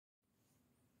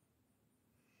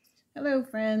Hello,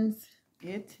 friends.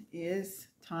 It is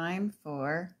time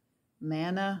for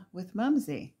Manna with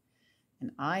Mumsy,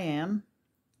 and I am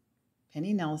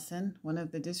Penny Nelson, one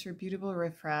of the disreputable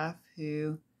riffraff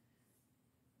who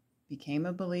became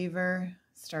a believer,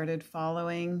 started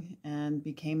following, and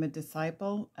became a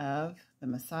disciple of the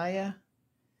Messiah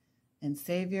and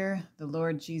Savior, the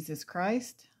Lord Jesus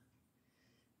Christ.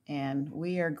 And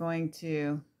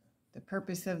the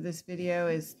purpose of this video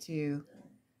is to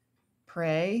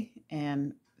pray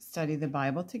and study the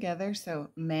Bible together. So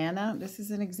manna, this is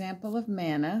an example of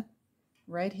manna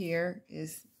right here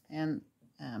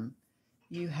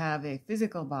you have a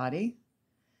physical body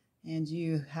and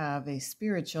you have a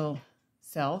spiritual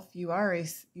self. You are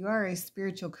a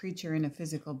spiritual creature in a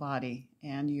physical body,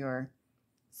 and your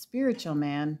spiritual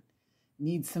man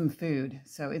needs some food.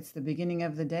 So it's the beginning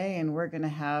of the day, and we're going to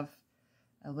have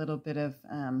a little bit of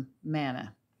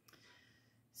manna.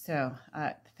 So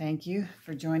thank you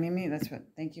for joining me.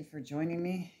 Thank you for joining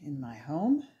me in my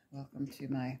home. Welcome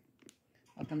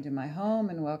to my home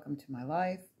and welcome to my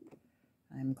life.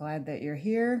 I'm glad that you're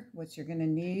here. What you're going to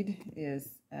need is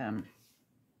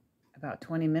about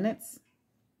 20 minutes.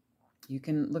 You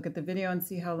can look at the video and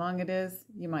see how long it is.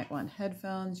 You might want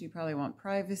headphones. You probably want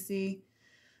privacy.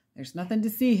 There's nothing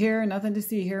to see here,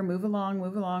 Move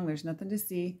along. There's nothing to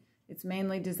see. It's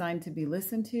mainly designed to be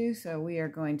listened to. So we are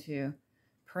going to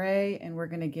pray, and we're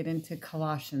going to get into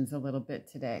Colossians a little bit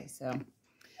today. So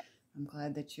I'm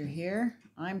glad that you're here.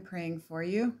 I'm praying for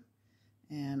you,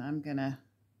 and I'm going to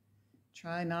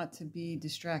try not to be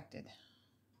distracted.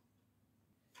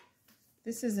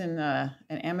 This is an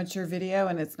amateur video,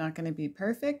 and it's not going to be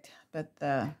perfect, but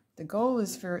the goal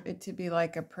is for it to be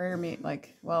like a prayer meet,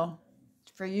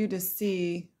 for you to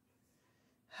see.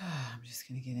 I'm just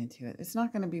going to get into it. It's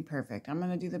not going to be perfect. I'm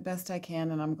going to do the best I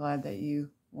can, and I'm glad that you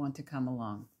want to come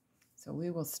along. So we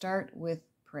will start with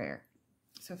prayer.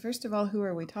 So first of all, who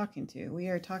are we talking to? We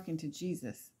are talking to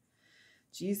Jesus.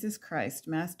 Jesus Christ,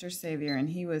 Master Savior, and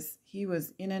he was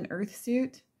in an earth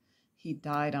suit. He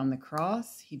died on the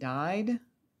cross. He died.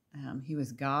 He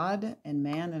was God and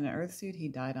man in an earth suit. He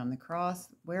died on the cross,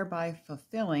 whereby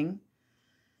fulfilling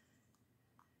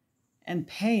and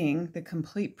paying the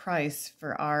complete price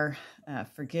for our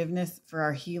forgiveness, for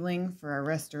our healing, for our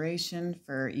restoration,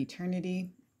 for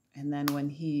eternity. And then when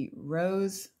he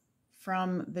rose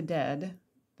from the dead,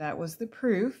 that was the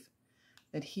proof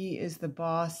that he is the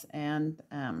boss, and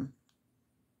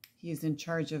he is in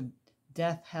charge of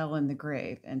death, hell, and the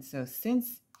grave. And so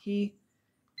since he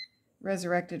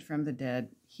resurrected from the dead,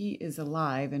 he is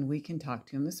alive, and we can talk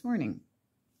to him this morning.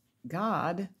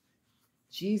 God,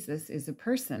 Jesus, is a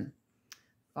person.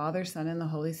 Father, Son, and the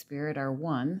Holy Spirit are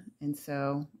one. And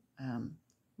so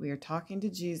we are talking to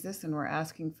Jesus, and we're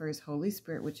asking for his Holy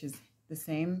Spirit, which is the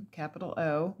same capital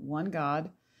O, one God,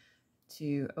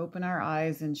 to open our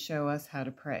eyes and show us how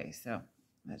to pray. So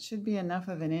that should be enough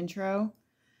of an intro.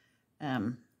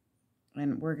 And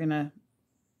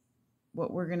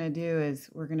what we're going to do is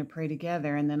we're going to pray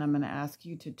together, and then I'm going to ask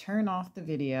you to turn off the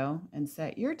video and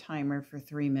set your timer for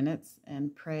 3 minutes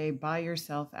and pray by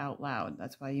yourself out loud.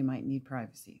 That's why you might need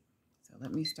privacy. So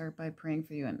let me start by praying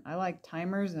for you. And I like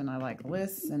timers, and I like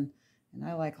lists, and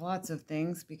I like lots of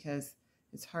things because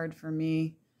it's hard for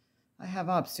me. I have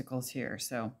obstacles here.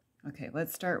 So, okay,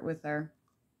 let's start with our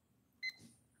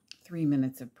 3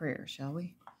 minutes of prayer, shall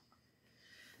we?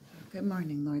 Good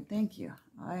morning, Lord. Thank you.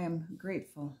 I am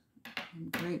grateful.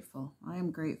 I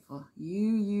am grateful.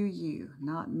 You,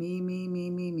 not me.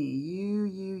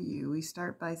 You. We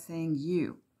start by saying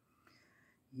you.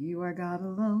 You are God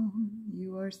alone.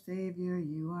 You are Savior.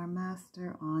 You are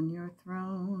Master on your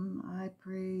throne. I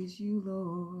praise you,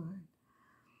 Lord.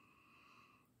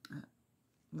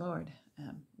 Lord,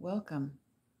 welcome.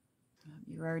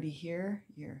 You're already here.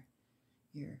 You're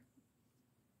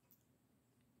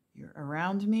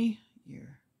around me.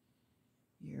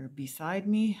 You're beside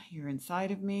me. You're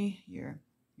inside of me.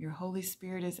 Your Holy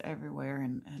Spirit is everywhere.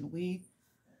 And we,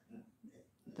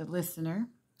 the listener,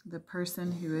 the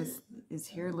person who is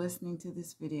here listening to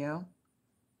this video,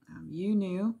 you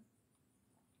knew,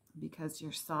 because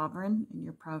you're sovereign and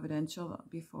you're providential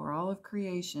before all of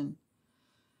creation,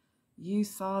 you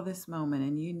saw this moment,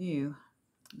 and you knew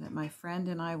that my friend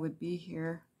and I would be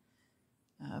here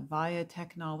via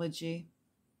technology.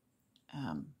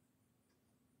 And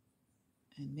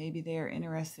maybe they are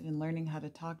interested in learning how to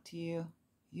talk to you.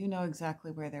 You know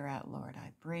exactly where they're at, Lord.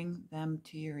 I bring them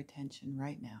to your attention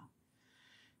right now.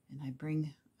 And I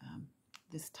bring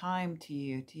this time to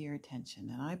you, to your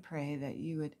attention. And I pray that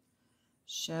you would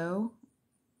show,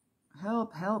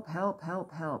 help.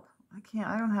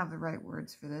 I don't have the right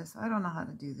words for this. I don't know how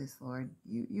to do this, Lord.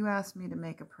 You asked me to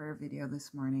make a prayer video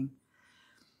this morning.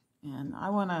 And I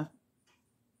want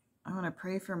to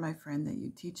pray for my friend that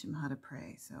you teach him how to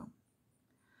pray. So,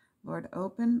 Lord,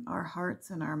 open our hearts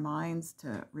and our minds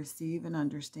to receive and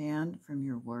understand from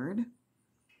your word.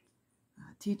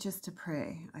 Teach us to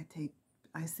pray.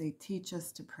 I say, teach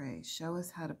us to pray. Show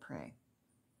us how to pray.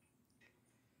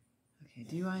 Okay,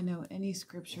 do I know any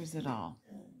scriptures at all?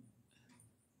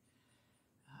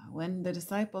 When the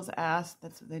disciples asked,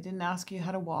 they didn't ask you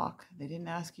how to walk. They didn't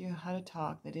ask you how to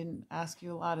talk. They didn't ask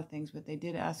you a lot of things, but they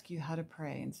did ask you how to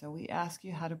pray. And so we ask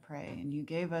you how to pray. And you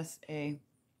gave us a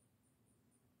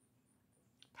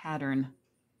pattern.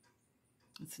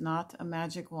 It's not a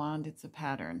magic wand, it's a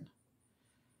pattern.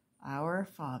 Our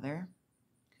Father,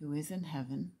 who is in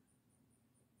heaven,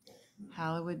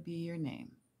 hallowed be your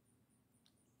name.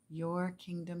 Your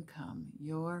kingdom come,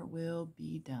 your will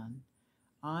be done,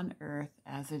 on earth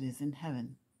as it is in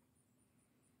heaven.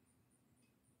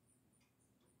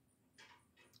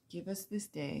 Give us this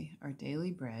day our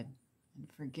daily bread, and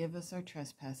forgive us our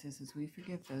trespasses as we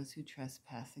forgive those who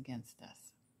trespass against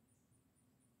us.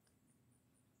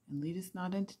 And lead us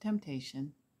not into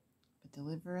temptation, but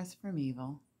deliver us from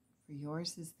evil. For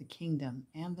yours is the kingdom,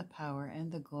 and the power,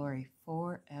 and the glory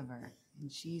forever. In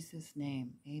Jesus'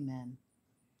 name, amen.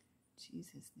 In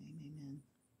Jesus' name, amen.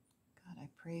 God, I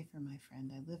pray for my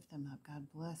friend. I lift them up. God,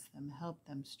 bless them, help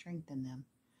them, strengthen them.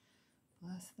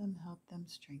 Bless them, help them,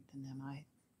 strengthen them. I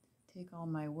take all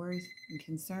my worries and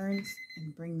concerns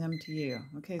and bring them to you.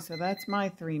 Okay, so that's my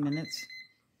 3 minutes.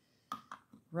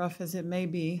 Rough as it may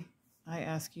be, I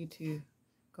ask you to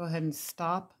go ahead and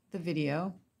stop the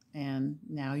video, and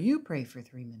now you pray for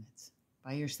 3 minutes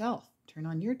by yourself. Turn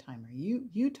on your timer.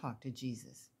 You talk to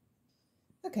Jesus.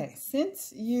 Okay,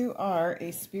 since you are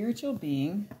a spiritual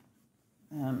being,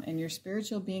 and your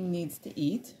spiritual being needs to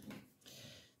eat,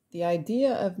 the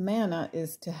idea of manna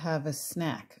is to have a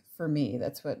snack for me.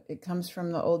 That's what it comes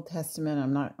from the Old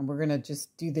Testament. We're going to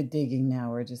just do the digging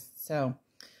now.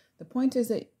 The point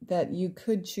is that you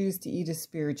could choose to eat a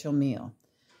spiritual meal.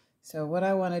 So what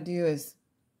I want to do is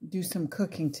do some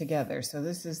cooking together. So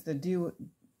this is the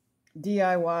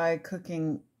DIY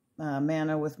cooking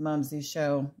manna with Mumsy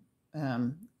show,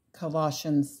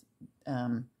 Colossians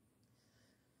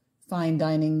fine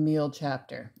dining meal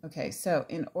chapter. Okay, so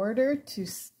in order to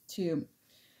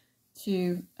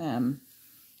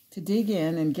dig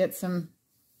in and get some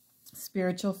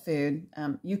spiritual food,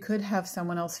 you could have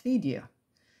someone else feed you.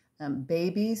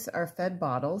 Babies are fed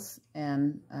bottles,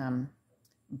 and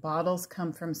bottles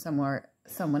come from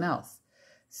someone else.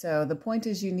 So the point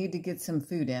is you need to get some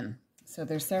food in. So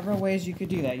there's several ways you could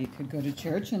do that. You could go to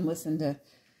church and listen to,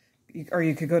 or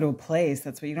you could go to a place.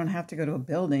 That's what, you don't have to go to a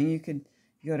building. You could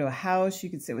go to a house. You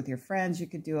could sit with your friends. You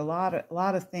could do a lot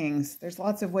of things. There's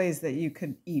lots of ways that you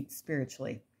could eat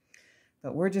spiritually.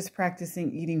 But we're just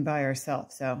practicing eating by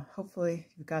ourselves. So hopefully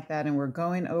you've got that. And we're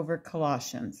going over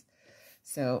Colossians.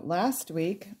 So last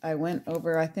week I went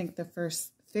over, I think, the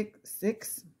first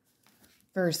 6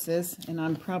 verses. And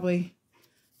I'm probably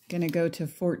going to go to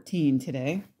 14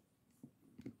 today.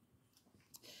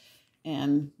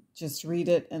 And just read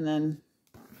it and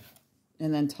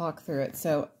then talk through it.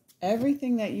 So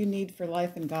everything that you need for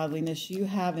life and godliness, you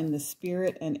have in the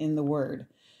Spirit and in the Word.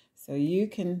 So you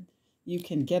can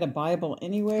get a Bible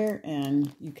anywhere,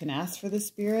 and you can ask for the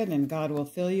Spirit, and God will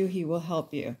fill you. He will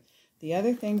help you. The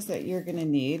other things that you're going to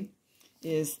need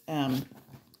is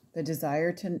the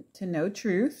desire to know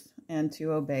truth and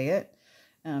to obey it.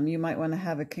 You might want to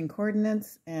have a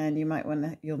concordance, and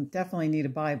you'll definitely need a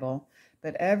Bible.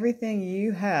 But everything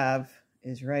you have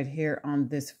is right here on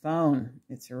this phone.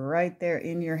 It's right there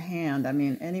in your hand. I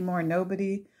mean, anymore,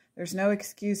 there's no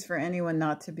excuse for anyone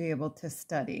not to be able to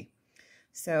study.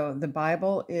 So the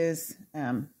Bible is,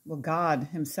 God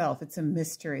himself, it's a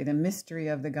mystery, the mystery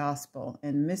of the gospel.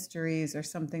 And mysteries are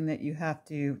something that you have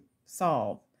to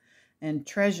solve. And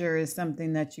treasure is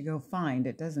something that you go find.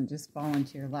 It doesn't just fall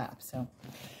into your lap. So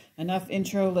enough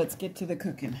intro, let's get to the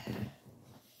cooking.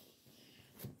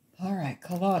 All right,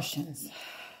 Colossians.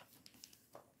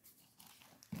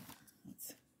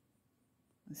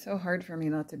 It's so hard for me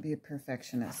not to be a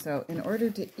perfectionist. So in order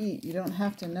to eat, you don't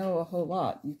have to know a whole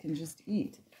lot. You can just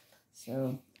eat.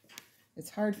 So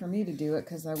it's hard for me to do it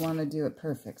because I want to do it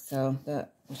perfect. So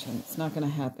it's not going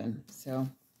to happen. So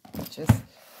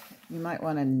you might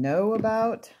want to know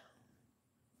about,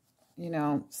 you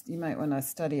might want to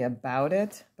study about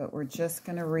it, but we're just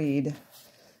going to read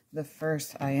the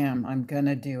first, I'm going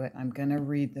to do it. I'm going to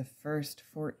read the first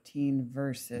 14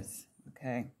 verses,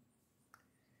 okay?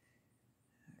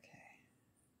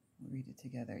 We'll read it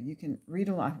together. You can read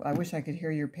along. I wish I could hear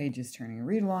your pages turning.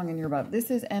 Read along in your Bible. This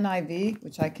is NIV,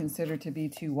 which I consider to be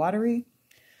too watery.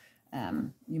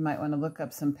 You might want to look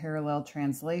up some parallel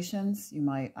translations.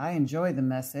 I enjoy the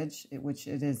Message, which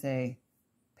it is a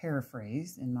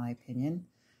paraphrase, in my opinion.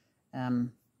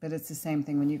 But it's the same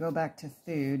thing. When you go back to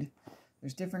food,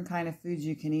 there's different kind of foods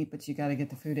you can eat, but you got to get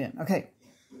the food in. Okay.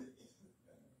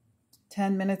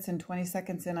 10 minutes and 20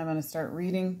 seconds in, I'm going to start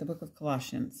reading the book of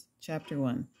Colossians, chapter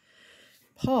 1.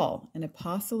 Paul, an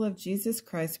apostle of Jesus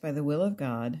Christ by the will of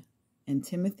God, and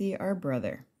Timothy, our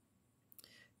brother,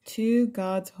 to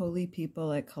God's holy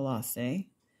people at Colossae,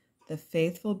 the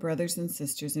faithful brothers and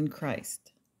sisters in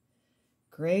Christ.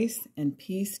 Grace and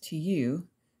peace to you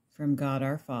from God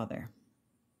our Father.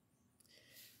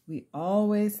 We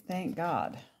always thank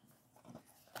God,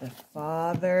 the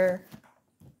Father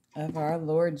of our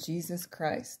Lord Jesus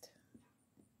Christ,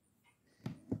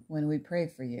 when we pray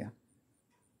for you,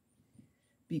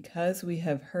 because we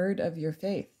have heard of your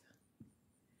faith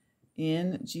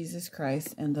in Jesus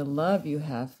Christ and the love you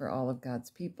have for all of God's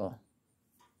people.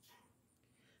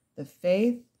 The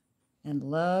faith and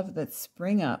love that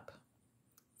spring up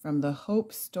from the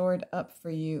hope stored up for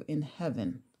you in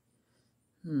heaven.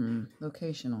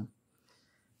 Locational.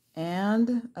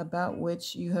 And about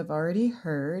which you have already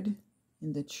heard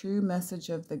in the true message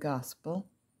of the gospel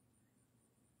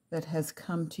that has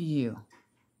come to you.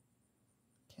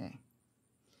 Okay.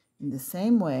 In the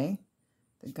same way,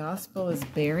 the gospel is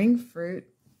bearing fruit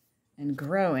and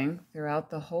growing throughout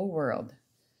the whole world,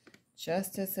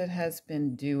 just as it has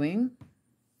been doing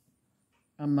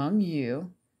among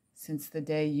you since the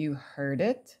day you heard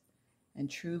it and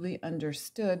truly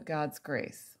understood God's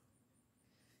grace.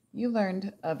 You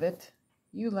learned of it.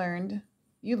 You learned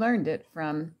it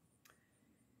from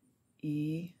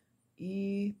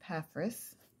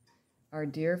Epaphras, our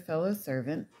dear fellow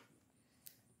servant,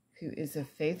 who is a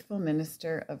faithful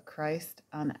minister of Christ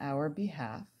on our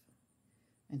behalf,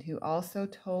 and who also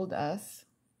told us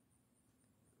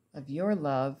of your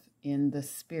love in the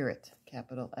Spirit,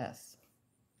 capital S.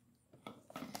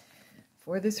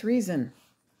 For this reason,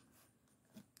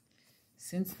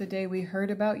 since the day we heard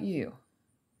about you,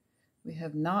 we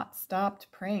have not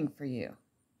stopped praying for you.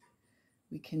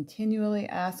 We continually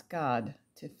ask God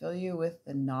to fill you with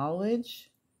the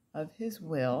knowledge of his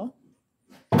will.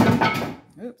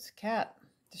 Oops, cat.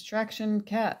 Distraction,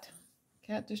 cat.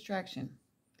 Cat distraction.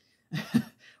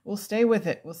 We'll stay with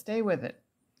it. We'll stay with it.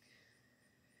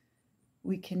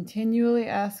 We continually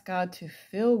ask God to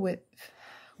fill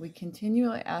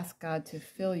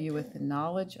you with the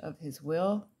knowledge of his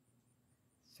will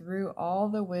through all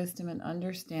the wisdom and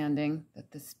understanding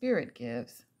that the Spirit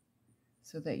gives,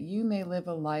 so that you may live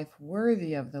a life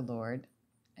worthy of the Lord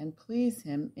and please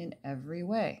him in every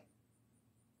way,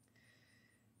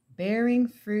 bearing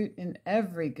fruit in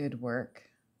every good work,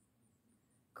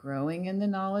 growing in the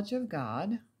knowledge of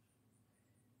God,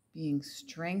 being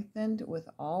strengthened with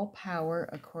all power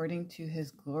according to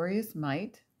his glorious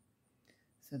might,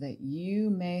 so that you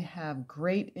may have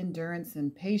great endurance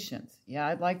and patience. Yeah,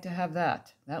 I'd like to have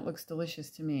that. That looks delicious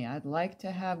to me. I'd like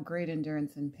to have great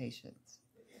endurance and patience.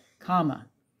 Comma.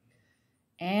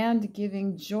 And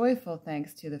giving joyful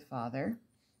thanks to the Father,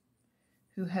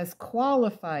 who has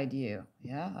qualified you.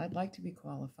 Yeah, I'd like to be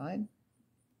qualified.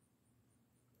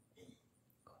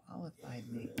 Qualified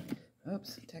me.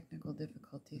 Oops, technical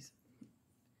difficulties.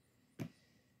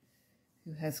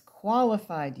 Who has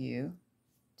qualified you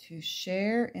to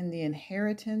share in the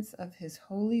inheritance of his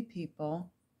holy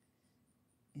people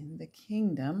in the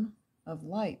kingdom of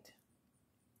light.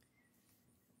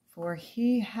 For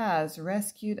he has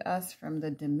rescued us from the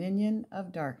dominion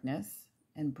of darkness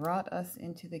and brought us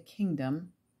into the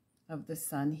kingdom of the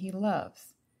Son he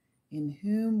loves, in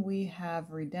whom we have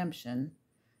redemption,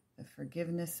 the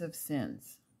forgiveness of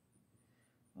sins.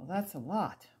 Well, that's a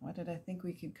lot. Why did I think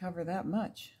we could cover that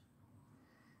much?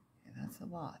 That's a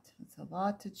lot. It's a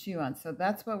lot to chew on. So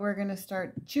that's what we're going to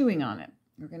start chewing on it.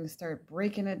 We're going to start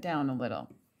breaking it down a little.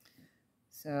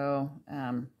 So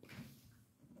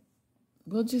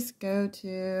we'll just go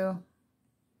to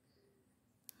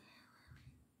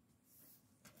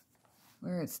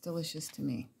where it's delicious to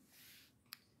me.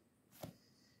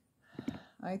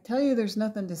 I tell you there's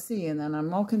nothing to see, and then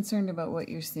I'm all concerned about what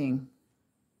you're seeing.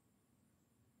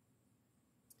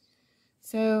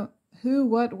 So who,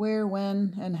 what, where,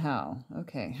 when, and how.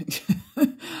 Okay.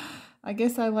 I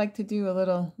guess I like to do a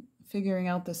little figuring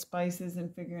out the spices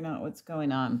and figuring out what's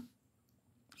going on.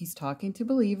 He's talking to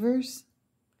believers.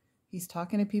 He's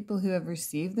talking to people who have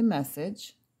received the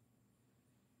message.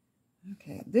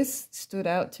 Okay, this stood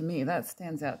out to me. That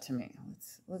stands out to me.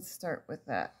 Let's start with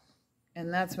that.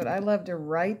 And that's what I love to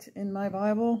write in my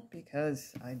Bible,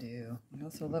 because I do. I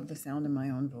also love the sound of my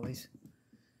own voice.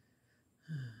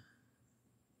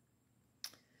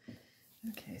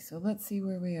 Okay, so let's see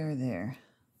where we are there.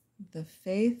 The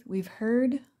faith we've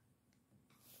heard.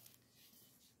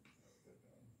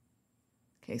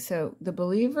 Okay, so the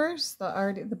believers,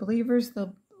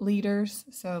 the leaders,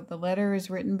 so the letter is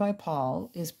written by Paul,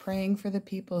 is praying for the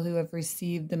people who have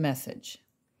received the message.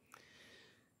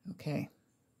 Okay.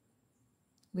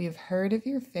 We have heard of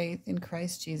your faith in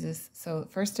Christ Jesus. So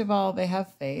first of all, they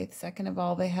have faith. Second of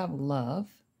all, they have love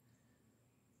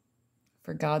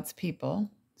for God's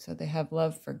people. So they have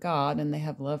love for God and they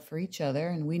have love for each other,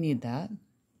 and we need that.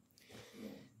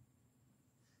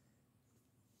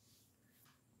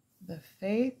 The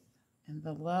faith and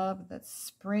the love that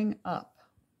spring up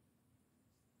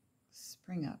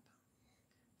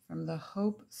from the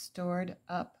hope stored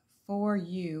up for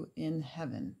you in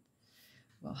heaven.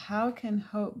 Well, how can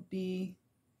hope be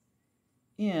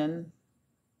in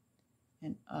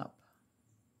and up?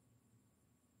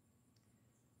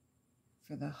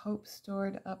 For the hope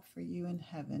stored up for you in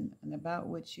heaven, and about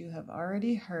which you have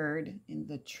already heard in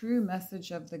the true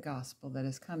message of the gospel that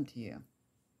has come to you.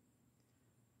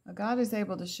 Well, God is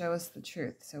able to show us the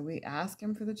truth. So we ask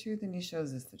him for the truth and he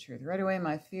shows us the truth. Right away,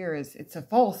 my fear is it's a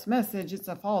false message. It's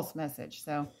a false message.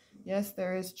 So yes,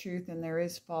 there is truth and there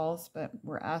is false, but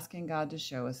we're asking God to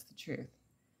show us the truth.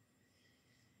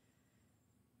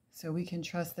 So we can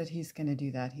trust that he's going to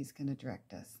do that. He's going to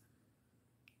direct us.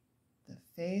 The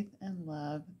faith and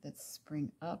love that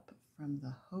spring up from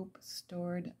the hope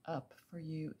stored up for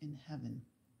you in heaven.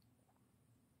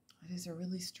 It is a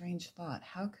really strange thought.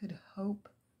 How could hope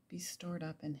be stored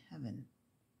up in heaven?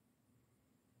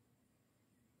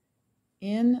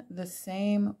 In the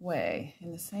same way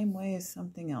as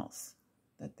something else,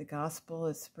 that the gospel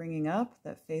is springing up,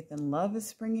 that faith and love is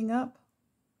springing up.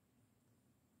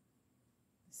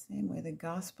 The same way the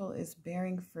gospel is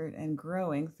bearing fruit and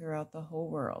growing throughout the whole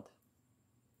world.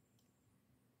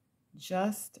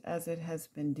 Just as it has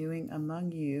been doing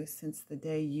among you since the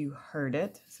day you heard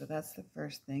it. So that's the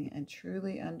first thing, and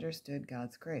truly understood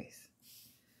God's grace.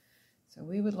 So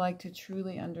we would like to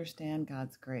truly understand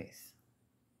God's grace.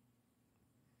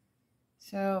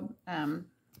 So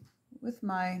with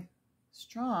my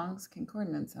Strong's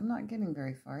Concordance, I'm not getting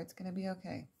very far. It's going to be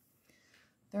okay.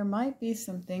 There might be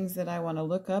some things that I want to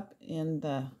look up in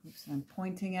the, I'm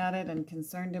pointing at it and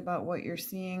concerned about what you're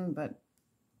seeing, but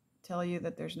tell you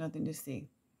that there's nothing to see.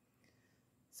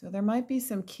 So there might be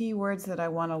some key words that I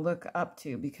want to look up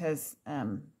to, because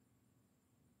oh,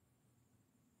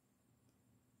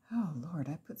 Lord,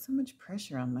 I put so much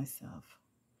pressure on myself.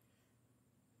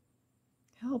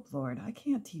 Help, Lord, I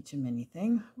can't teach him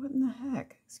anything. What in the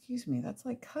heck? Excuse me, that's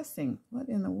like cussing. What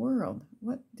in the world?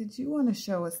 What did you want to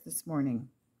show us this morning?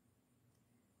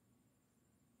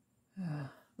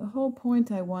 The whole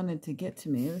point I wanted to get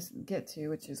to,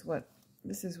 which is what,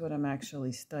 this is what I'm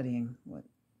actually studying.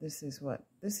 This is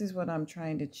what I'm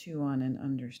trying to chew on and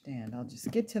understand. I'll just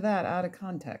get to that out of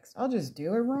context. I'll just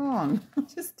do it wrong. I'll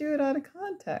just do it out of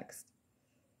context.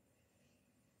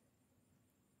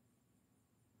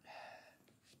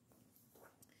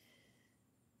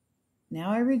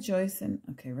 Now I rejoice in,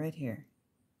 okay, right here.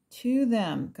 To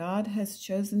them God has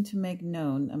chosen to make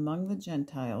known among the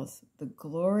Gentiles the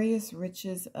glorious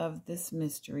riches of this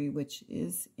mystery, which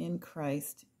is in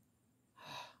Christ.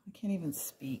 I can't even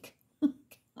speak.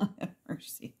 God have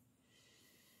mercy.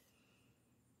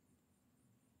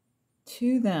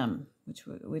 To them, which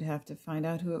we'd have to find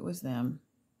out who it was them.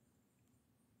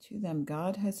 To them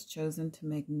God has chosen to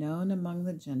make known among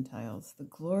the Gentiles the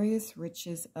glorious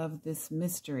riches of this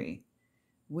mystery,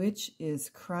 which is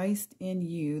Christ in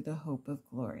you, the hope of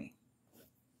glory.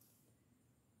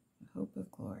 The hope of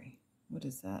glory. What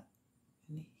is that?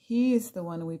 And he is the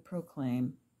one we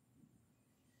proclaim,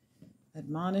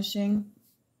 admonishing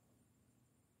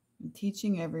and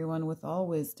teaching everyone with all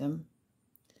wisdom,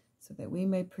 so that we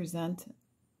may present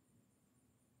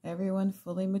everyone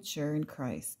fully mature in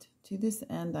Christ. To this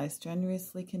end I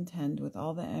strenuously contend with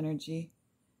all the energy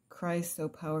Christ so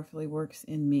powerfully works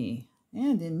in me.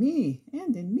 And in me,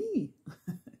 and in me.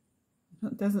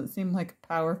 It doesn't seem like a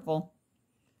powerful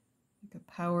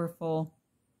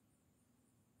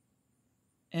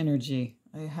energy.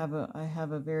 I have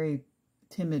a very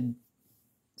timid,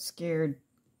 scared,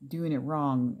 doing it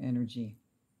wrong energy.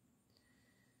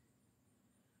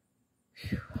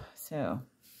 Whew. So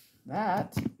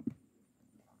that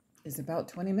is about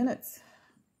 20 minutes.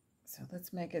 So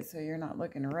let's make it so you're not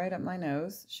looking right at my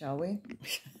nose, shall we?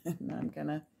 And I'm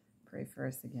gonna pray for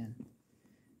us again.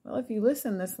 Well, if you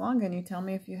listen this long and you tell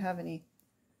me if you have any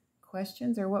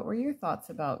questions, or what were your thoughts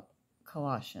about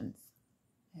Colossians?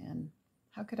 And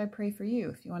how could I pray for you?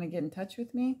 If you want to get in touch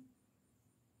with me,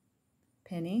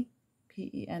 Penny,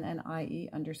 PENNIE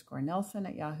 _Nelson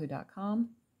at yahoo.com.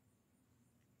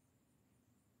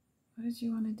 What did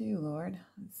you want to do, Lord?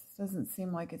 This doesn't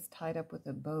seem like it's tied up with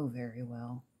a bow very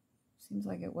well. Seems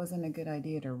like it wasn't a good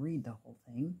idea to read the whole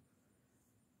thing.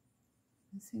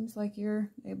 It seems like you're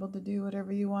able to do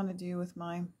whatever you want to do with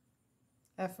my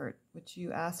effort, which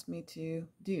you asked me to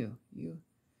do. You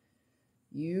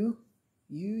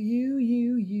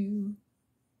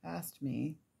asked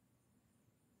me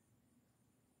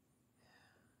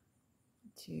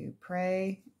to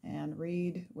pray and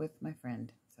read with my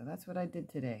friend. So that's what I did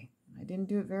today. I didn't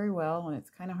do it very well, and it's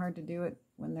kind of hard to do it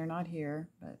when they're not here,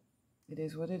 but it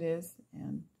is what it is,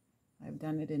 and I've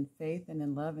done it in faith and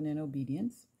in love and in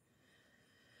obedience.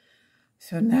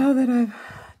 So now that I've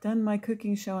done my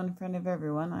cooking show in front of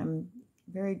everyone, I'm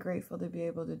very grateful to be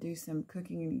able to do some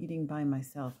cooking and eating by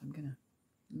myself. I'm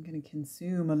gonna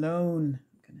consume alone.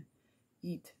 I'm gonna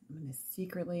eat. I'm gonna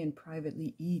secretly and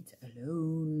privately eat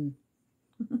alone.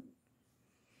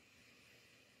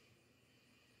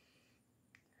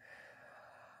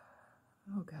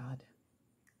 Oh God,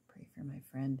 pray for my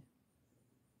friend.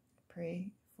 I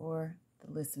pray for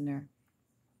the listener.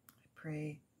 I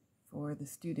pray for the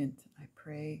student. I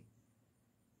pray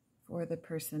for the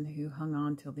person who hung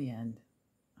on till the end.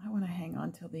 I want to hang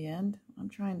on till the end. I'm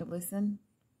trying to listen.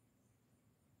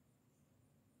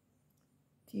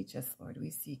 Teach us, Lord, we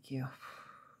seek you.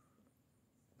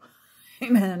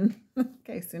 Amen.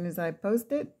 Okay, as soon as I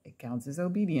post it, it counts as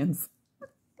obedience.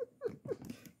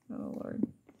 Oh, Lord.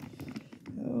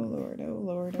 Oh, Lord, oh,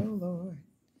 Lord, oh, Lord.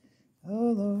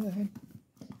 Oh, Lord.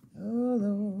 Oh,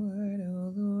 Lord,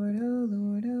 oh, Lord, oh,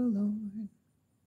 Lord, oh, Lord.